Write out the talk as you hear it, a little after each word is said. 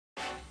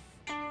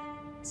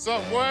What's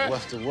up, boy?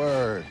 What's the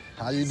word?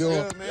 How you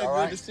doing? Good, man. You all Good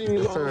right? to see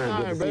you. Yes, sir.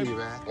 Long Good to time, see you,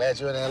 man. Glad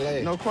you're in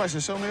L.A. No question.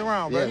 Show me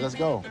around, Yeah, baby. let's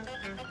go.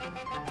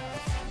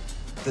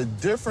 The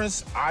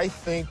difference, I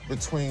think,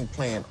 between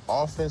playing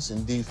offense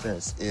and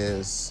defense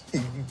is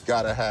you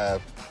gotta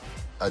have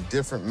a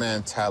different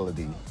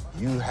mentality.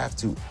 You have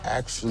to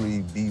actually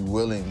be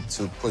willing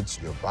to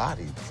put your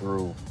body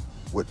through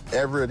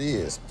whatever it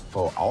is.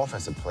 For an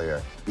offensive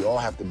player, you all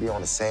have to be on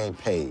the same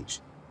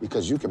page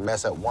because you can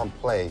mess up one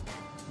play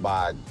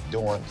by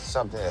doing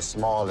something as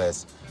small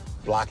as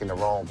blocking the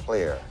wrong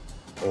player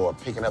or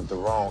picking up the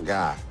wrong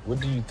guy. What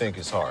do you think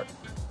is hard,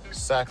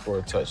 sack or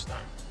a touchdown?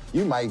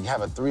 You might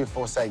have a 3 or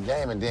 4 sack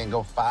game and then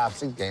go 5,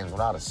 6 games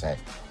without a sack.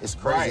 It's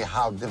crazy Right.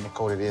 how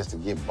difficult it is to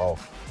get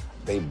both.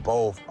 They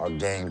both are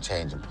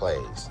game-changing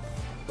plays.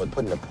 But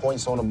putting the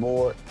points on the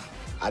board,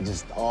 I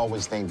just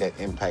always think that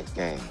impacts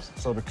games.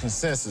 So the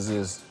consensus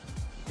is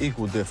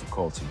equal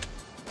difficulty.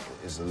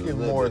 It's a Get little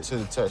more bit to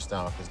the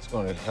touchdown because it's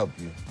going to help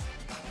you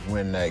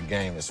win that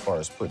game as far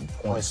as putting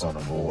points on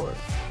the board.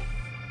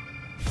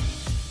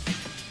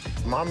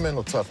 My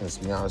mental toughness,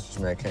 to be honest with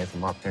you, man, came from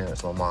my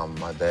parents, my mom and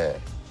my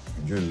dad.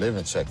 You're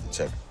living check to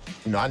check.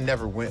 You know, I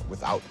never went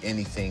without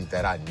anything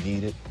that I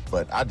needed,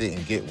 but I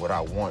didn't get what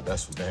I want.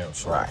 That's for damn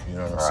sure. Right. You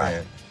know what I'm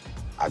saying?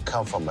 I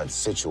come from a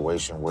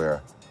situation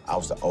where I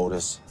was the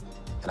oldest,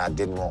 and I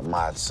didn't want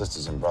my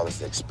sisters and brothers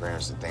to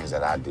experience the things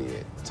that I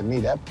did. To me,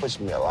 that pushed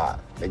me a lot.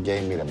 It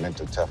gave me the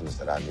mental toughness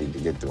that I need to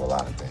get through a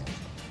lot of things.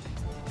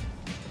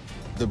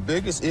 The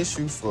biggest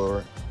issue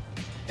for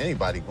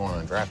anybody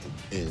going undrafted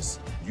is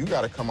you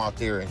got to come out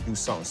there and do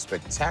something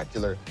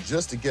spectacular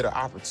just to get an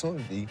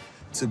opportunity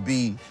to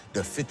be the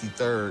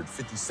 53rd,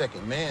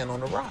 52nd man on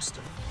the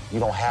roster.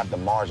 You don't have the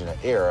margin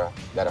of error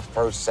that a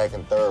first,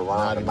 second, third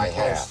rounder might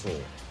have. close to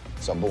it.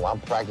 So, boom, I'm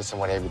practicing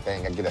with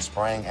everything. I get a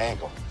sprained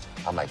ankle.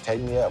 I'm like,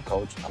 take me up,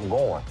 coach. I'm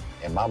going.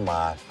 In my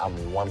mind,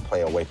 I'm one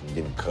play away from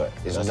getting cut.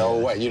 There's no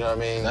way, you know what I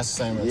mean? That's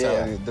the same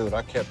mentality, dude.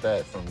 I kept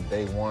that from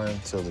day one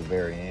till the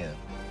very end.